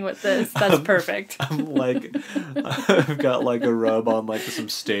going with this? That's perfect. I'm like, I've got like a rub on like some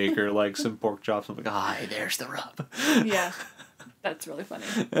steak or like some pork chops. I'm like, aye, there's the rub. Yeah, that's really funny.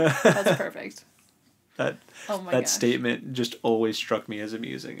 That's perfect. That statement just always struck me as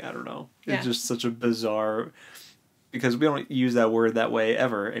amusing. I don't know. It's just such a bizarre, because we don't use that word that way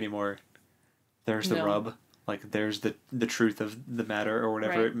ever anymore. There's the rub. Like, there's the truth of the matter or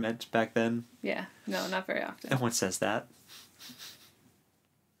whatever it meant back then. Yeah. No, not very often. No one says that.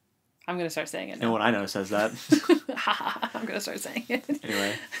 I'm going to start saying it now. No one I know says that. I'm going to start saying it.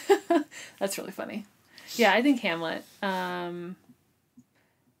 Anyway. That's really funny. Yeah, I think Hamlet.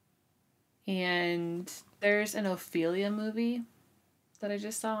 And there's an Ophelia movie that I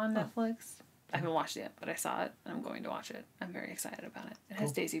just saw on Netflix. I haven't watched it yet, but I saw it. I'm going to watch it. I'm very excited about it. It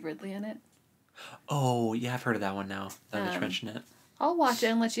has Daisy Ridley in it. Oh, yeah, I've heard of that one now. That you mentioned it. I'll watch it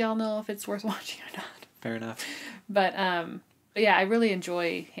and let y'all know if it's worth watching or not. Fair enough. But yeah, I really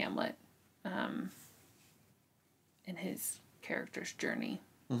enjoy Hamlet and his character's journey.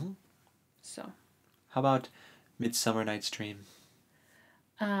 Mm-hmm. So. How about Midsummer Night's Dream?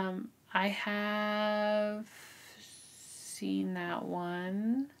 I have seen that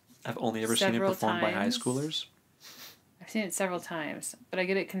one. I've only ever seen it performed by high schoolers. I've seen it several times, but I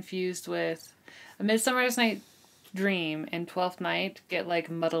get it confused with A Midsummer's Night Dream and Twelfth Night get like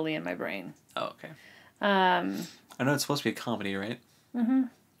muddly in my brain. Oh, okay. I know it's supposed to be a comedy, right? Mm-hmm.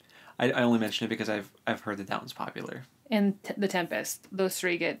 I only mention it because I've heard that one's popular. And The Tempest. Those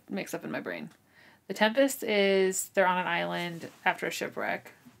three get mixed up in my brain. The Tempest is they're on an island after a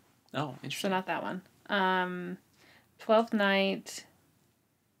shipwreck. Oh, interesting. So not that one. Twelfth Night.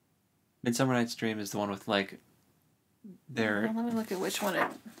 Midsummer Night's Dream is the one with like Let me look at which one it.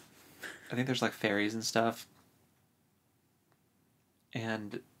 I think there's like fairies and stuff.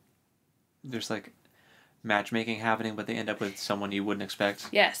 And there's like matchmaking happening, but they end up with someone you wouldn't expect.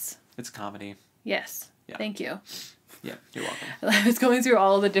 Yes. It's a comedy. Yes. Yeah. Thank you. Yeah, you're welcome. I was going through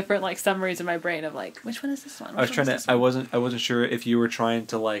all the different like summaries in my brain of like, which one is this one? I wasn't sure if you were trying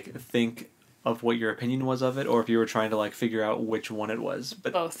to like think of what your opinion was of it, or if you were trying to like figure out which one it was.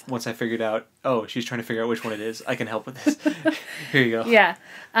 But both. Once I figured out, she's trying to figure out which one it is, I can help with this. Here you go. Yeah.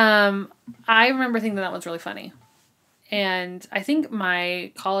 I remember thinking that one's really funny. And I think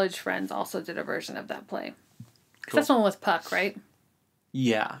my college friends also did a version of that play. Cool. That's the one with Puck, right?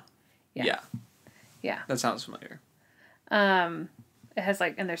 Yeah. Yeah. That sounds familiar. It has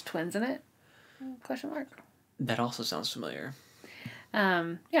like, and there's twins in it? Question mark. That also sounds familiar.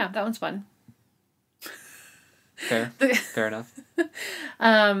 Yeah, that one's fun. Fair enough.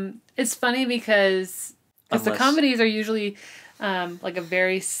 It's funny because the comedies are usually like a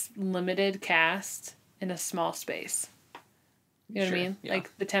very limited cast in a small space. You know what I mean? Yeah.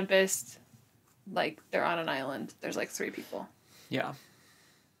 Like The Tempest, like they're on an island. There's like 3 people. Yeah.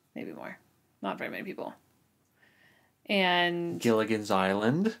 Maybe more. Not very many people. And Gilligan's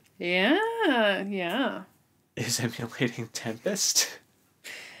Island. Yeah. Is emulating Tempest.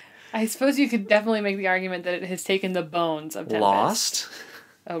 I suppose you could definitely make the argument that it has taken the bones of Tempest. Lost?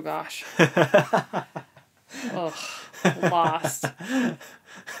 Oh, gosh. Lost.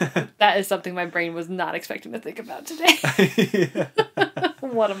 That is something my brain was not expecting to think about today.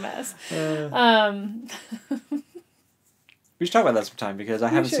 What a mess. We should talk about that sometime because I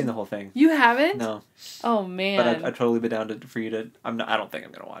haven't seen the whole thing. You haven't? No. Oh, man. But I'd totally be down for you to... I don't think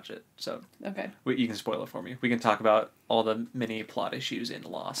I'm going to watch it. So okay. You can spoil it for me. We can talk about all the mini plot issues in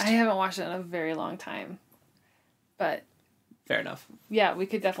Lost. I haven't watched it in a very long time. But... Fair enough. Yeah, we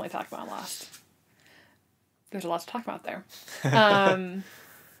could definitely talk about Lost. There's a lot to talk about there.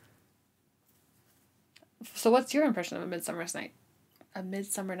 So what's your impression of A Midsummer's Night A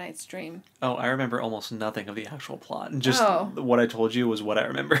Midsummer Night's Dream. Oh, I remember almost nothing of the actual plot. Just what I told you was what I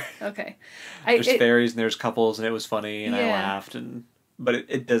remember. Okay. There's fairies and there's couples and it was funny and I Yeah. laughed but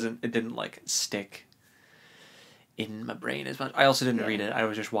it didn't like stick in my brain as much. I also didn't read it. I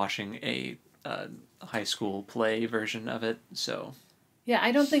was just watching a high school play version of it. So. Yeah,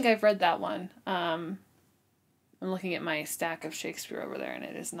 I don't think I've read that one. I'm looking at my stack of Shakespeare over there, and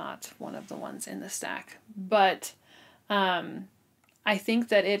it is not one of the ones in the stack. But I think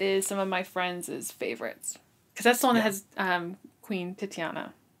that it is some of my friends' favorites. Because that's the one that has Queen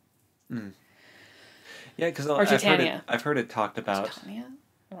Titania. Mm. Yeah, because I've heard it talked about... Titania?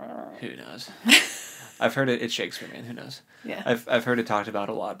 Who knows? I've heard it... It's Shakespeare, man. Who knows? Yeah. I've heard it talked about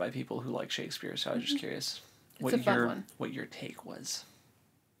a lot by people who like Shakespeare, so I was just curious what your take was.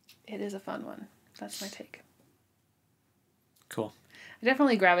 It is a fun one. That's my take. Cool. I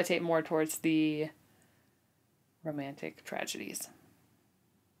definitely gravitate more towards the romantic tragedies,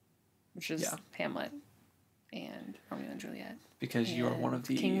 which is Hamlet and Romeo and Juliet. Because you are one of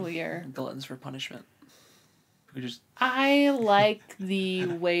the King Lear. Gluttons for punishment. I like the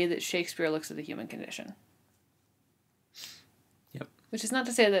way that Shakespeare looks at the human condition. Yep. Which is not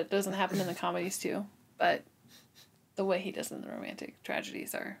to say that it doesn't happen in the comedies too, but the way he does in the romantic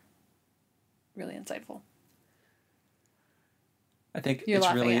tragedies are really insightful. I think You're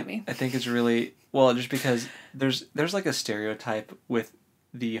laughing at me. I think it's really well just because there's like a stereotype with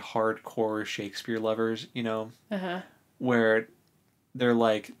the hardcore Shakespeare lovers, you know, where they're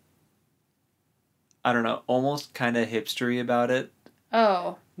like, I don't know, almost kind of hipstery about it.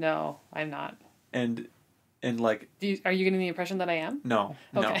 Oh no, I'm not. And like, are you getting the impression that I am? No.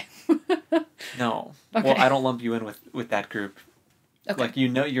 Okay. No. Okay. Well, I don't lump you in with that group. Okay. Like, you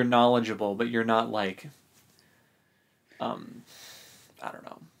know, you're knowledgeable, but you're not like, I don't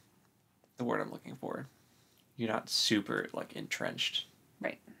know the word I'm looking for. You're not super like entrenched.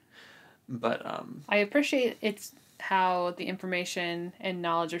 Right. But I appreciate it's how the information and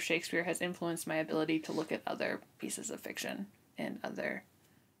knowledge of Shakespeare has influenced my ability to look at other pieces of fiction and other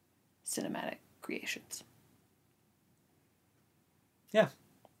cinematic creations. Yeah.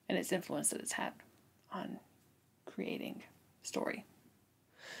 And its influence that it's had on creating story.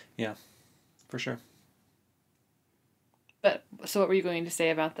 Yeah, for sure. But, so what were you going to say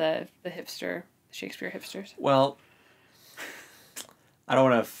about the Shakespeare hipsters? Well, I don't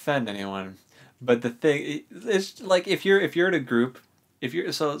want to offend anyone, but the thing is, like, if you're in a group,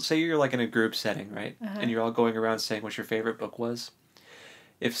 so say you're like in a group setting, right? And you're all going around saying what your favorite book was.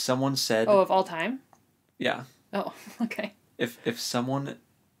 If someone said... Oh, of all time? Yeah. Oh, okay. If someone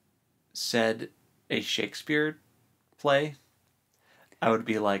said a Shakespeare play, I would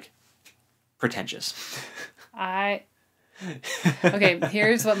be like, pretentious. Okay,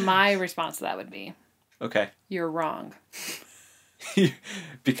 here's what my response to that would be. Okay. You're wrong.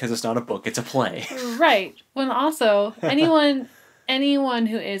 Because it's not a book, it's a play. Right. When also, anyone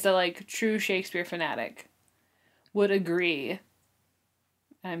who is a like true Shakespeare fanatic would agree,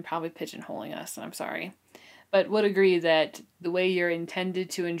 I'm probably pigeonholing us, and I'm sorry, but would agree that the way you're intended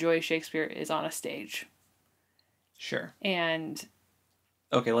to enjoy Shakespeare is on a stage. Sure. And...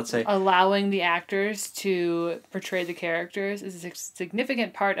 Okay, let's say... allowing the actors to portray the characters is a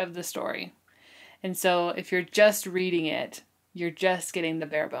significant part of the story. And so if you're just reading it, you're just getting the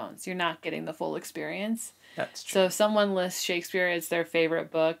bare bones. You're not getting the full experience. That's true. So if someone lists Shakespeare as their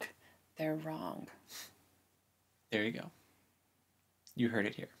favorite book, they're wrong. There you go. You heard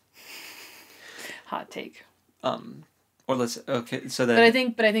it here. Hot take. Or let's... Okay, so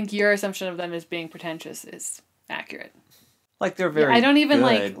then... But I think your assumption of them as being pretentious is accurate. Like, they're very I don't even, good.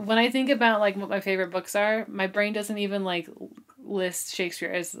 like, when I think about, like, what my favorite books are, my brain doesn't even, like, list Shakespeare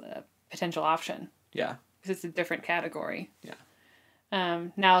as a potential option. Yeah. Because it's a different category. Yeah.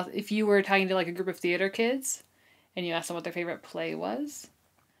 Now, if you were talking to, like, a group of theater kids, and you asked them what their favorite play was,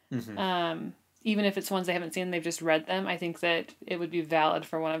 even if it's ones they haven't seen, they've just read them, I think that it would be valid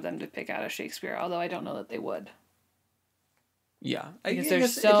for one of them to pick out a Shakespeare, although I don't know that they would. Yeah. Because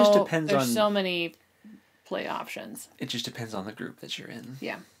it just depends there's so many... play options. It just depends on the group that you're in.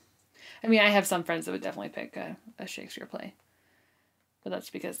 Yeah. I mean, I have some friends that would definitely pick a Shakespeare play. But that's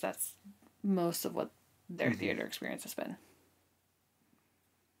because that's most of what their theater experience has been.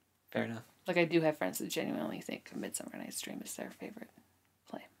 Fair enough. Like, I do have friends that genuinely think A Midsummer Night's Dream is their favorite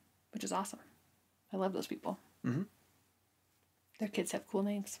play, which is awesome. I love those people. Mm-hmm. Their kids have cool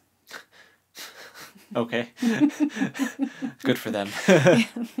names. Okay. Good for them.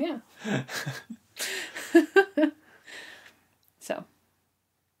 Yeah. So,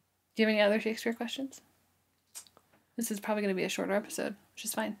 do you have any other Shakespeare questions? This is probably going to be a shorter episode, which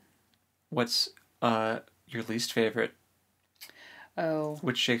is fine. What's your least favorite? Oh.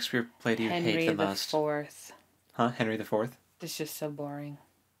 Which Shakespeare play do you hate the most? Henry IV. Huh? Henry the Fourth? It's just so boring.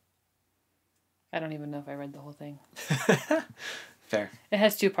 I don't even know if I read the whole thing. Fair. It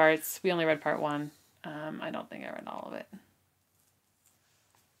has 2 parts. We only read part 1. I don't think I read all of it.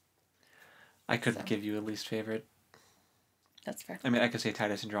 I couldn't give you a least favorite. That's fair. I mean, I could say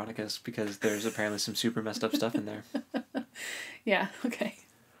Titus Andronicus because there's apparently some super messed up stuff in there. Yeah, okay.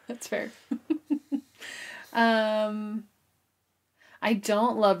 That's fair. I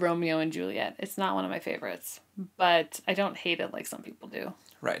don't love Romeo and Juliet. It's not one of my favorites, but I don't hate it like some people do.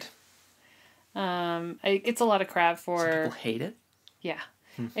 Right. It gets a lot of crap for... Some people hate it? Yeah.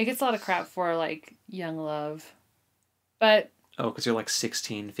 It gets a lot of crap for, like, young love. But... Oh, because you're like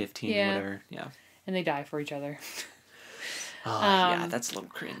 16, 15, whatever. Yeah. And they die for each other. Yeah, that's a little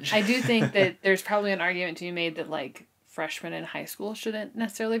cringe. I do think that there's probably an argument to be made that, like, freshmen in high school shouldn't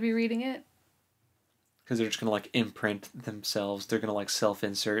necessarily be reading it. Because they're just going to, like, imprint themselves. They're going to, like,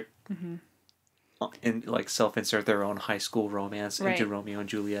 self-insert. Mm-hmm. And, like, self-insert their own high school romance into Romeo and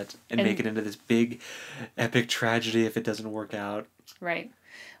Juliet. And make it into this big, epic tragedy if it doesn't work out. Right.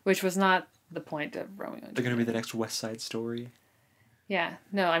 Which was not the point of Romeo and Juliet. They're going to be the next West Side Story. Yeah.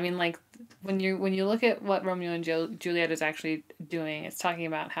 No, I mean, like, when you look at what Romeo and Juliet is actually doing, it's talking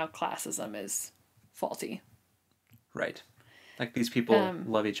about how classism is faulty. Right. Like, these people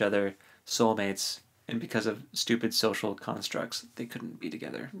love each other, soulmates, and because of stupid social constructs, they couldn't be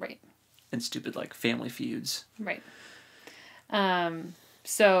together. Right. And stupid, like, family feuds. Right.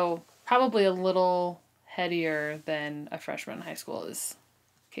 So, probably a little headier than a freshman in high school is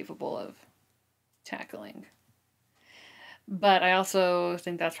capable of tackling. But I also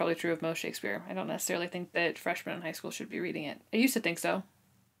think that's probably true of most Shakespeare. I don't necessarily think that freshmen in high school should be reading it. I used to think so.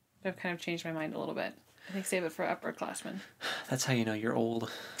 But I've kind of changed my mind a little bit. I think save it for upperclassmen. That's how you know you're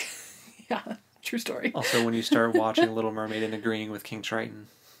old. Yeah, true story. Also, when you start watching Little Mermaid and agreeing with King Triton,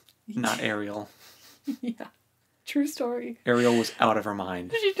 not Ariel. Yeah, true story. Ariel was out of her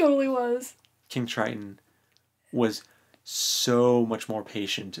mind. She totally was. King Triton was so much more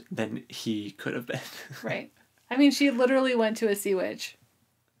patient than he could have been. Right. I mean, she literally went to a sea witch.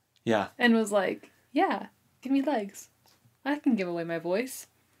 Yeah. And was like, yeah, give me legs. I can give away my voice.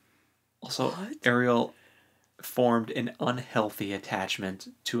 Also, Ariel formed an unhealthy attachment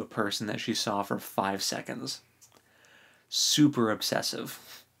to a person that she saw for 5 seconds. Super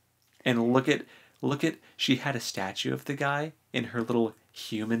obsessive. And look at, she had a statue of the guy in her little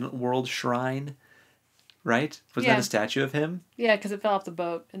human world shrine. Right? Was that a statue of him? Yeah, because it fell off the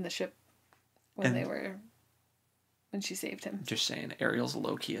boat in the ship when she saved him. Just saying, Ariel's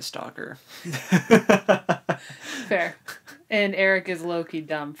low-key a stalker. Fair. And Eric is low-key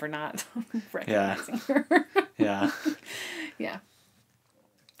dumb for not recognizing her. Yeah. Yeah.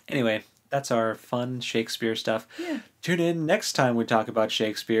 Anyway, that's our fun Shakespeare stuff. Yeah. Tune in next time we talk about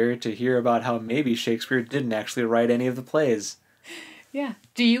Shakespeare to hear about how maybe Shakespeare didn't actually write any of the plays. Yeah.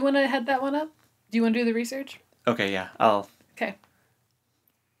 Do you want to head that one up? Do you want to do the research? Okay, yeah. Okay.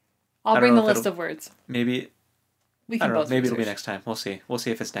 I'll bring the list of words. Maybe... We can I don't know. Maybe research. it'll be next time. We'll see. We'll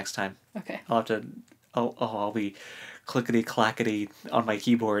see if it's next time. Okay. I'll have to... I'll be clickety-clackety on my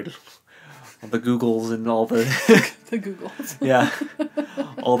keyboard. The Googles and all the... The Googles. Yeah.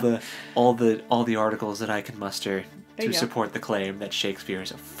 all the articles that I can muster to support the claim that Shakespeare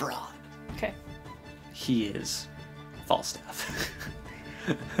is a fraud. Okay. He is Falstaff.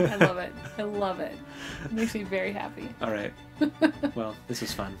 I love it. I love it. It makes me very happy. All right. Well, this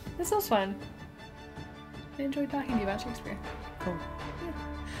was fun. This was fun. I enjoyed talking to you about Shakespeare. Cool. Yeah.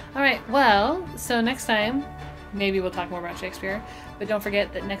 All right. Well, so next time, maybe we'll talk more about Shakespeare. But don't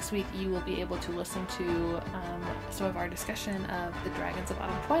forget that next week you will be able to listen to some of our discussion of The Dragons of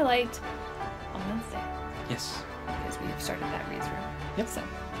Autumn Twilight on Wednesday. Yes. Because we have started that read through. Yep. So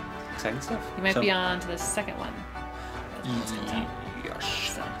exciting stuff. You might be on to the second one. Yes.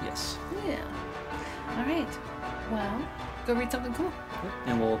 So. Yes. Yeah. All right. Well, go read something cool.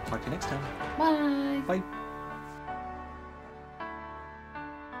 And we'll talk to you next time. Bye. Bye.